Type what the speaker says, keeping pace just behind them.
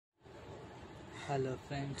Hello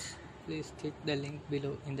friends, please click the link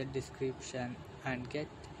below in the description and get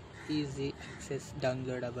easy access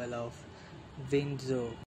downloadable of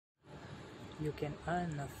Winzo. You can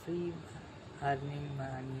earn a free earning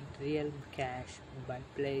money real cash by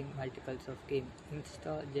playing multiples of games.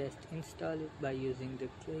 Install it by using the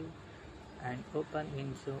click and open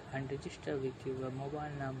Winzo and register with your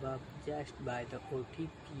mobile number just by the OTP.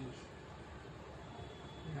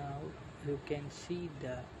 Now you can see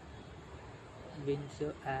the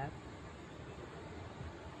Winzo app.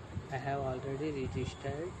 I have already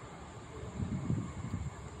registered.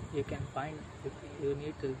 You can find, you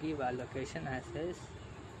need to give a location access.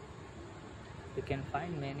 You can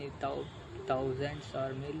find many thousands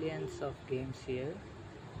or millions of games here.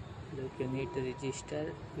 Look, you need to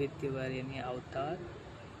register with your any avatar.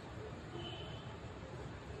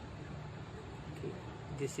 Okay.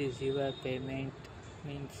 This is your payment,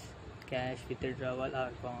 means cash, withdrawal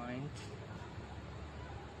or points.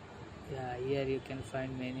 Yeah, here you can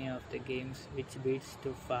find many of the games which bids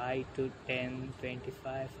to 5 to 10,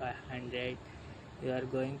 25, 500. You are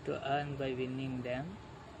going to earn by winning them.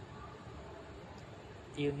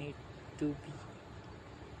 You need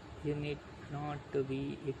not to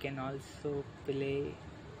be. You can also play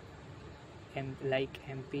like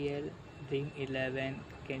MPL, Dream 11.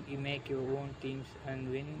 Can you make your own teams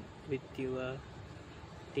and win with your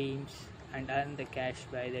teams and earn the cash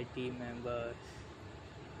by the team members.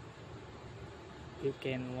 You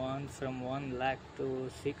can win from 1 lakh to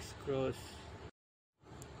 6 crores.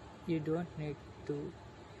 You don't need to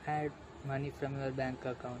add money from your bank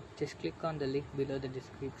account. Just click on the link below the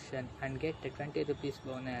description and get the 20 rupees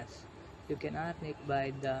bonus. You can earn it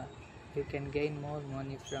you can gain more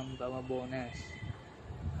money from our bonus.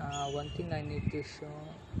 One thing I need to show,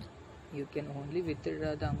 you can only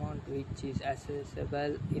withdraw the amount which is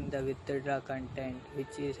accessible in the withdraw content,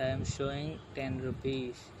 which is I am showing 10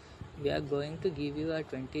 rupees. We are going to give you a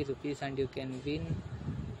 20 rupees and you can win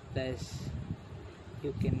plus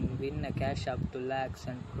you can win a cash up to lakhs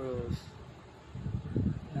and crores.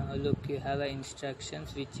 Now look, you have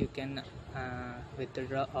instructions which you can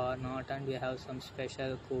withdraw or not, and we have some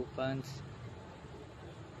special coupons.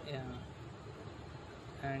 Yeah,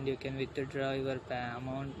 and you can withdraw your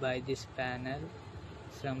amount by this panel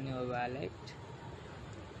from your wallet.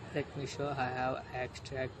 Let me show. I have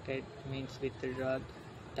extracted, means withdraw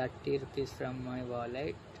 30 rupees from my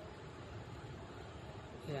wallet.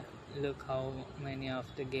 Yeah, look how many of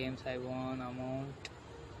the games I won amount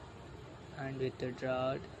and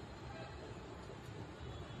withdrawn.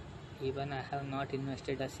 Even I have not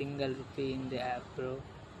invested a single rupee in the app, bro.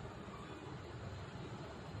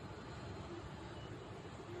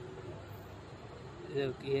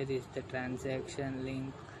 Look, here is the transaction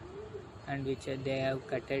link, and which they have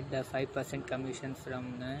cutted the 5% commission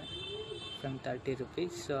from 30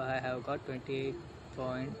 rupees, so I have got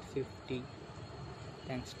 28.50.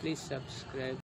 Thanks. Please subscribe.